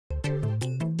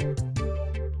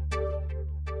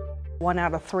1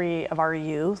 out of 3 of our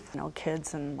youth,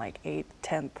 kids in like 8th,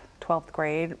 10th, 12th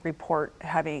grade report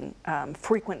having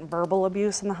frequent verbal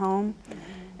abuse in the home.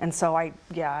 And so I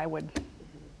would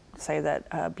say that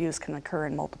abuse can occur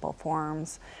in multiple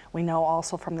forms. We know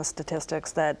also from the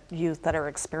statistics that youth that are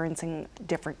experiencing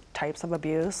different types of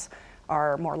abuse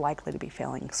are more likely to be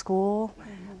failing school,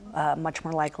 much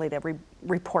more likely to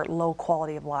report low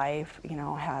quality of life,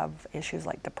 have issues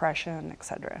like depression,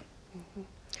 etc.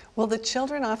 Will the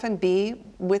children often be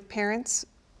with parents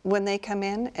when they come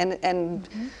in? And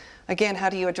again, how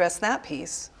do you address that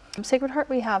piece? Sacred Heart,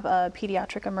 we have a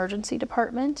pediatric emergency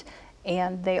department,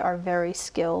 and they are very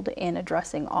skilled in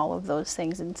addressing all of those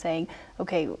things and saying,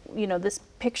 okay, this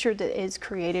picture that is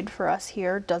created for us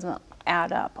here doesn't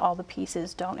add up. All the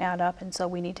pieces don't add up, and so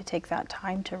we need to take that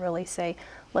time to really say,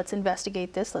 let's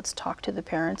investigate this, let's talk to the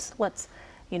parents,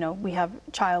 we have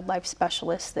child life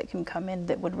specialists that can come in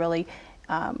that would really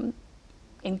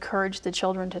encourage the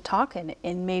children to talk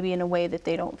and maybe in a way that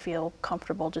they don't feel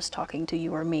comfortable just talking to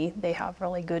you or me. They have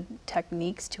really good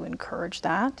techniques to encourage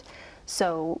that.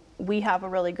 So we have a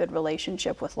really good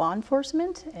relationship with law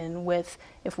enforcement, and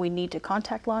if we need to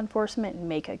contact law enforcement and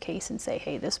make a case and say,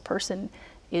 hey, this person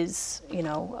is,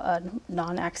 a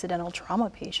non-accidental trauma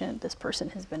patient, this person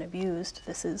has been abused,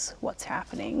 this is what's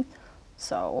happening.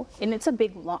 So, and it's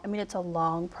it's a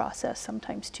long process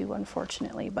sometimes too,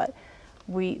 unfortunately, but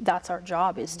that's our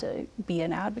job, is to be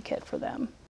an advocate for them.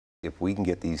 If we can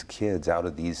get these kids out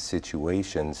of these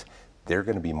situations, they're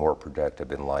going to be more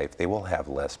productive in life. They will have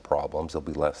less problems. They'll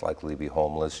be less likely to be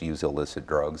homeless, use illicit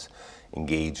drugs,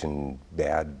 engage in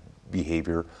bad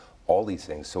behavior, all these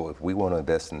things. So if we want to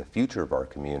invest in the future of our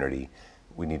community,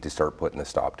 we need to start putting a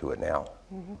stop to it now.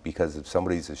 Because if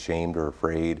somebody's ashamed or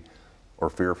afraid or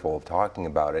fearful of talking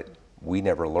about it, we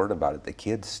never learn about it. The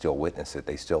kids still witness it,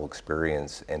 they still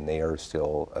experience, and they are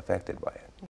still affected by it.